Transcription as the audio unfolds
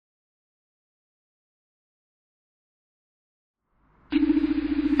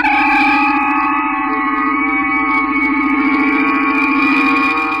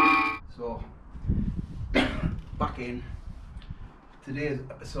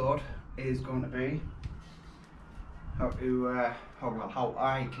episode is going to be how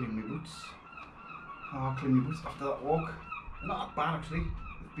I clean my boots. How I clean my boots after that walk. Not that bad actually,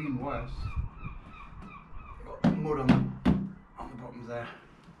 it's been worse. Got mud on the bottoms there.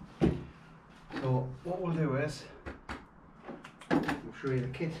 So what we'll do is, we'll show you the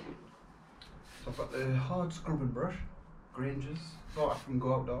kit. So I've got the hard scrubbing brush, Granger's, bought it from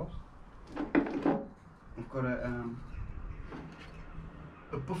Go Outdoors. I've got a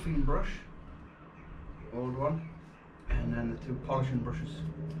buffing brush, old one, and then the two polishing brushes.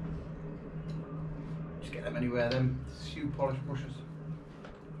 Just get them anywhere, them shoe polish brushes.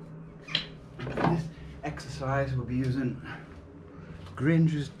 And for this exercise we'll be using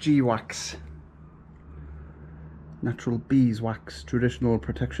Granger's G-Wax, natural beeswax, traditional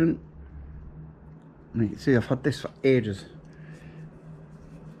protection. And you can see I've had this for ages.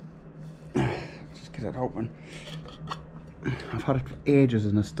 Just get it open. I've had it for ages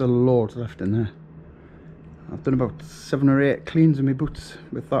and there's still loads left in there. I've done about 7 or 8 cleans of my boots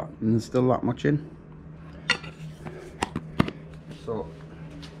with that and there's still that much in. So,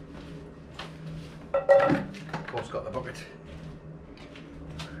 of course got the bucket.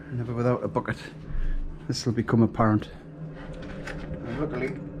 Never without a bucket. This will become apparent. And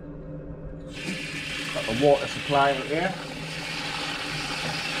luckily, got the water supply out here.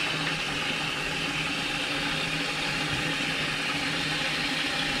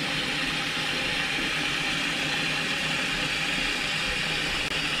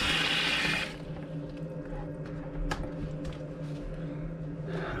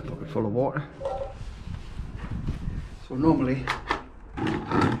 A bucket full of water. So normally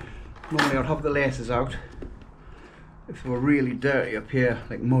I'd have the laces out. If they were really dirty up here,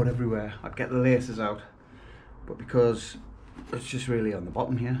 like mud everywhere, I'd get the laces out. But because it's just really on the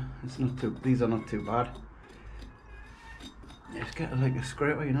bottom here, it's not too. These are not too bad. You just get like a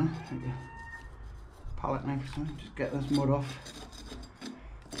scraper, you know, like a palette knife or something. Just get this mud off,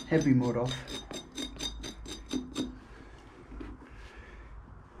 heavy mud off.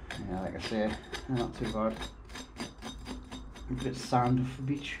 Yeah, like I say, they're not too bad. A bit of sand off the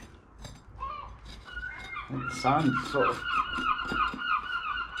beach. The sand sort of,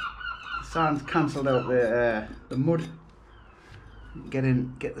 the sand's cancelled out the mud.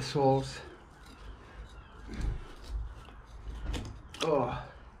 Get the soles. Oh,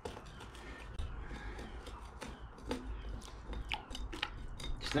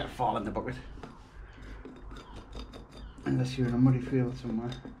 just let it fall in the bucket, unless you're in a muddy field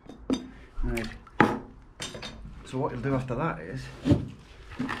somewhere. Right. So what you'll do after that is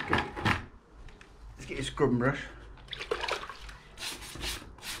get your scrubbing brush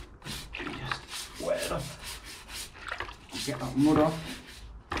and just wet it up. Get that mud off.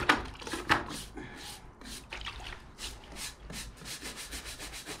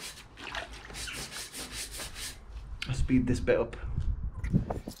 I'll speed this bit up.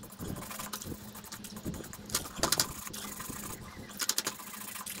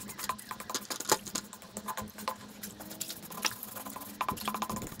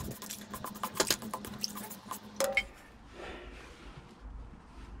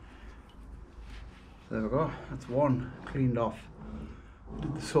 There we go, that's one cleaned off. Do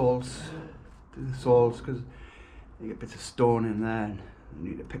the soles because you get bits of stone in there and you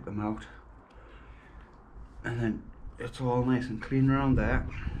need to pick them out. And then it's all nice and clean around there.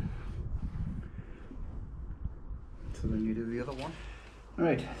 So then you do the other one.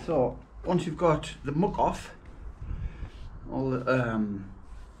 Alright, so once you've got the muck off, all the,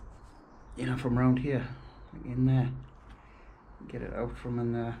 you know, from around here, like in there, get it out from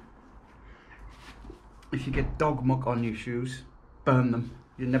in there. If you get dog muck on your shoes, burn them.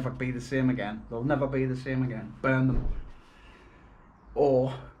 You'll never be the same again. They'll never be the same again. Burn them.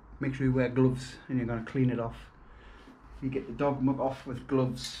 Or make sure you wear gloves and you're going to clean it off. You get the dog muck off with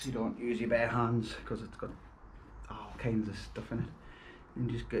gloves. You don't use your bare hands because it's got all kinds of stuff in it. And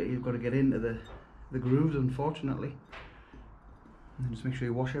you've got to get into the grooves, unfortunately. And then just make sure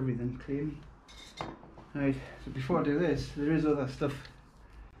you wash everything cleanly. Right. So before I do this, there is other stuff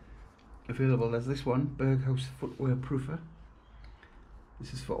available. There's this one, Berghaus footwear proofer.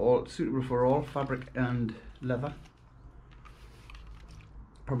 This is suitable for all fabric and leather.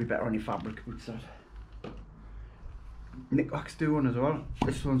 Probably better on your fabric boots that. Knickknacks do one as well.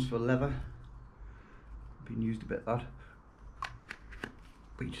 This one's for leather. Been used a bit that.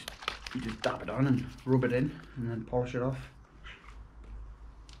 But you just dab it on and rub it in and then polish it off.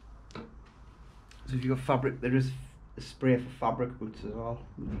 So if you've got fabric, there is a spray for fabric boots as well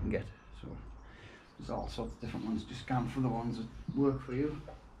that you can get. So there's all sorts of different ones. Just scan for the ones that work for you.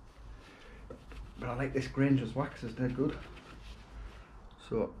 But I like this Granger's wax, it's dead good.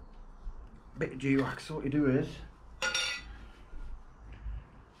 So, bit of G-wax, so what you do is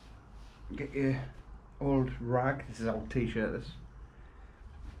get your old rag, this is our t-shirt, this,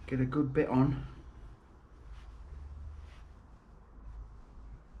 get a good bit on,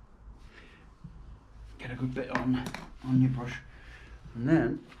 your brush, and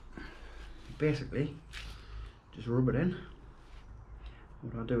then basically just rub it in.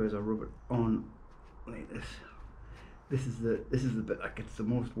 What I do is I rub it on like this. This is the bit that gets the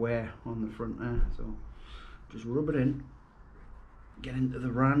most wear on the front there, so just rub it in, get into the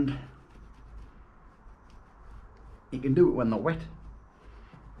rand. You can do it when they're wet.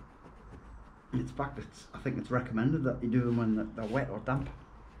 In fact, I think it's recommended that you do them when they're wet or damp,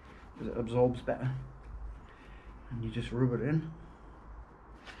 because it absorbs better. And you just rub it in.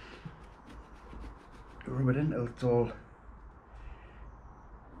 Rub it in till it's all,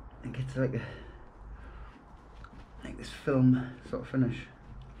 it gets like this film sort of finish.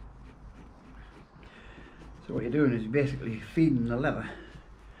 So what you're doing is you're basically feeding the leather.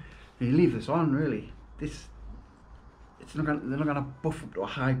 And you leave this on really. They're not gonna buff up to a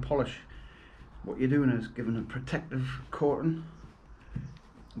high polish. What you're doing is giving a protective coating.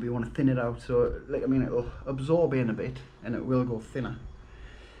 But you want to thin it out, so like, I mean, it'll absorb in a bit and it will go thinner.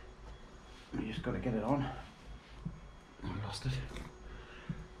 You just got to get it on. Oh, I lost it.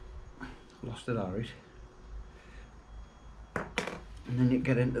 Alright. And then you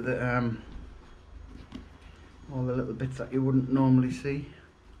get into the all the little bits that you wouldn't normally see,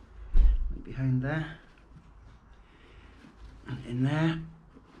 like behind there and in there.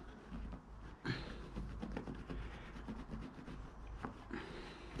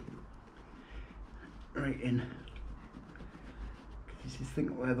 Right in. You see, think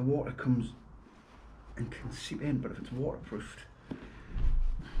where the water comes and can seep in, but if it's waterproofed,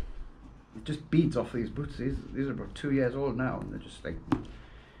 it just beads off these boots. These are about 2 years old now, and they're just like,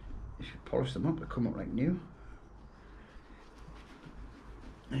 if you polish them up, they come up like new.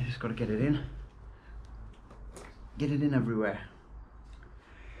 You just got to get it in. Get it in everywhere.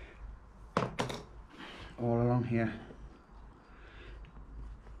 All along here.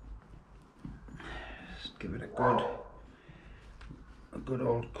 Just give it a good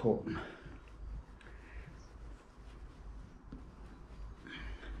old coating.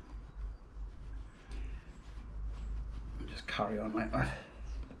 Just carry on like that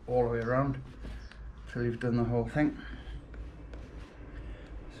all the way around until you've done the whole thing.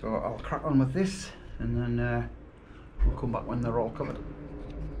 So I'll crack on with this, and then we'll come back when they're all covered.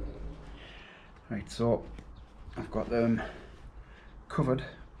 Right, so I've got them covered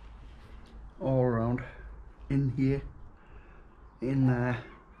all around, in here, in there,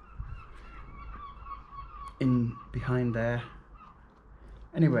 in behind there,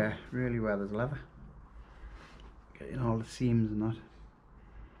 anywhere really where there's leather, getting all the seams and that.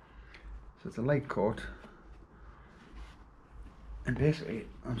 So it's a light coat, and basically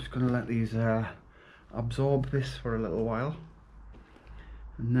I'm just going to let these absorb this for a little while,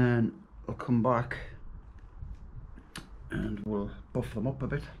 and then I'll come back and we'll buff them up a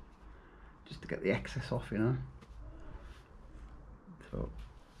bit just to get the excess off, you know. So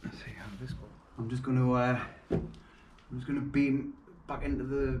let's see how this goes. I'm just going to beam back into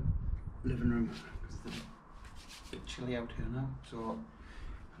the living room because it's a bit chilly out here now. So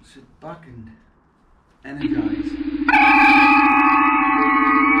I'll sit back and energize.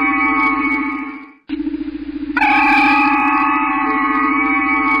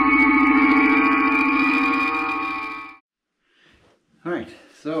 Right,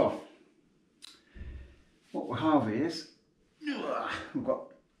 so what we have is we've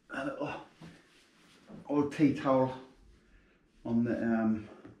got a little old tea towel on the on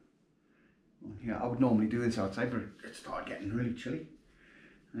here. I would normally do this outside, but it started getting really chilly.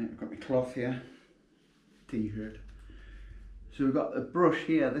 Right, I've got my cloth here, t-shirt. So we've got the brush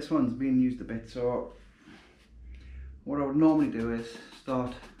here. This one's being used a bit. So what I would normally do is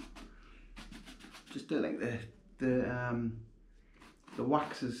start just do like the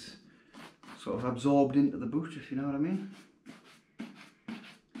wax is sort of absorbed into the boot, if you know what I mean,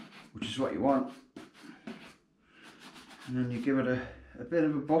 which is what you want. And then you give it a bit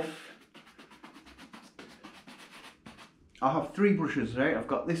of a buff. I have 3 brushes, right? I've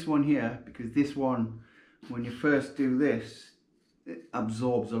got this one here because this one, when you first do this, it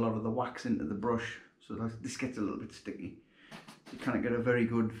absorbs a lot of the wax into the brush, so this gets a little bit sticky. You can't get a very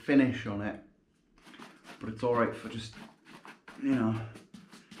good finish on it, but it's alright for just, you know,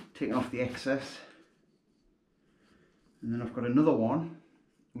 taking off the excess. And then I've got another one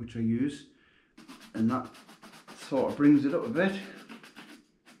which I use, and that sort of brings it up a bit.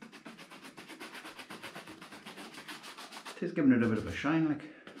 it is giving it a bit of a shine, like.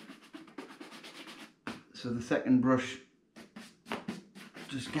 So the second brush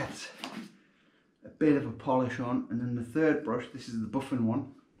just gets a bit of a polish on, and then the third brush, this is the buffing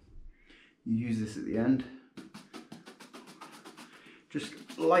one, you use this at the end, just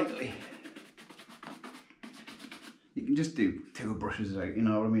lightly. You can just do 2 brushes out, you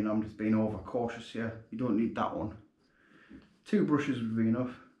know what I mean? I'm just being over cautious here. You don't need that one. 2 brushes would be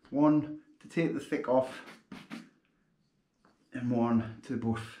enough. One to take the thick off, and one to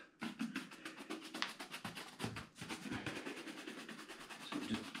buff. So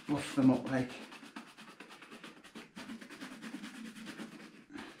just buff them up like.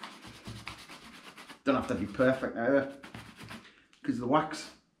 Don't have to be perfect either, because the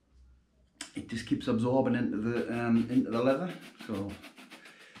wax, it just keeps absorbing into the leather. So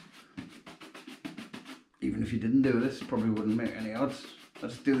even if you didn't do this, it probably wouldn't make any odds. I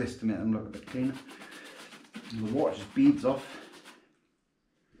just do this to make them look a bit cleaner. And the water just beads off.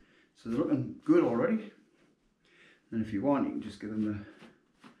 So they're looking good already. And if you want, you can just give them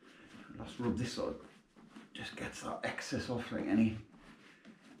a last rub. This sort of just gets that excess off, like any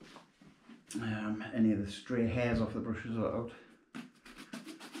of the stray hairs off the brushes are out.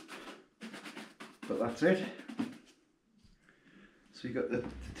 But that's it. So you got the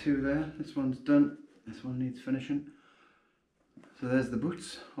 2 there. This one's done. This one needs finishing. So there's the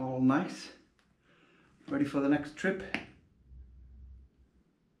boots, all nice, ready for the next trip.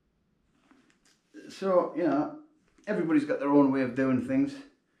 So, you know, everybody's got their own way of doing things.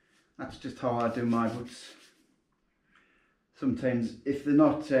 That's just how I do my boots. Sometimes if they're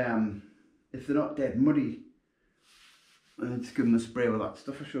not dead muddy, just give them a spray with that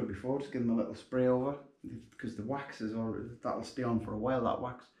stuff I showed before. Just give them a little spray over, because the wax is already, that'll stay on for a while, that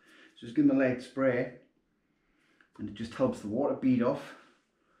wax. So just give them a light spray, and it just helps the water bead off.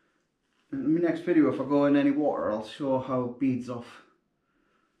 In my next video, if I go in any water, I'll show how it beads off.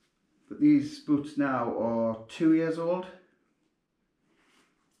 But these boots now are 2 years old,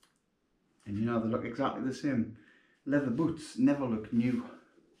 and you know, they look exactly the same. Leather boots never look new.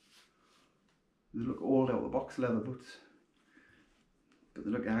 They look old out of the box, leather boots. But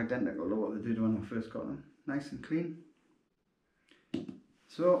they look identical to what they did when I first got them. Nice and clean.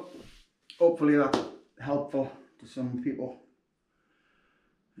 So, hopefully that's helpful to some people.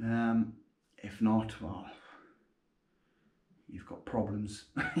 If not, well, you've got problems.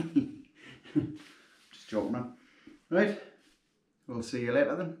 Just joking, man. Right, we'll see you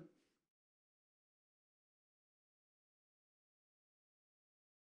later then.